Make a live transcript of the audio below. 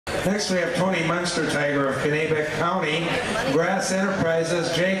Next we have Tony Munsterteiger of Kanabec County. Grass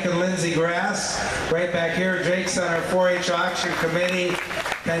Enterprises, Jake and Lindsay Grass. Right back here, Jake's on our 4-H auction committee.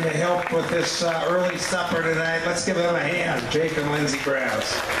 Kind of helped with this early supper tonight. Let's give them a hand, Jake and Lindsay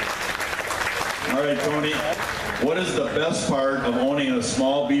Grass. All right, Tony, what is the best part of owning a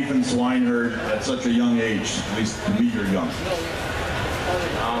small beef and swine herd at such a young age, at least to meet your young?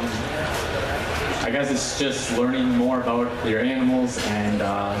 I guess it's just learning more about your animals, and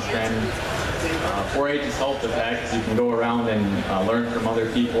 4-H has helped with that because you can go around and learn from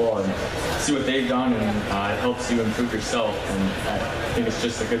other people and see what they've done, and it helps you improve yourself, and I think it's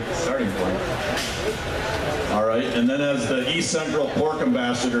just a good starting point. All right, and then as the East Central Pork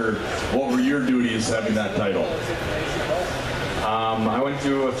Ambassador, what were your duties having that title? I went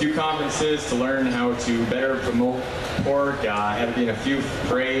to a few conferences to learn how to better promote pork. I had to be in a few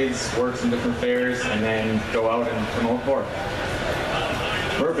parades, work some different fairs, and then go out and promote pork.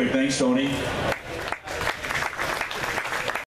 Perfect, thanks Tony.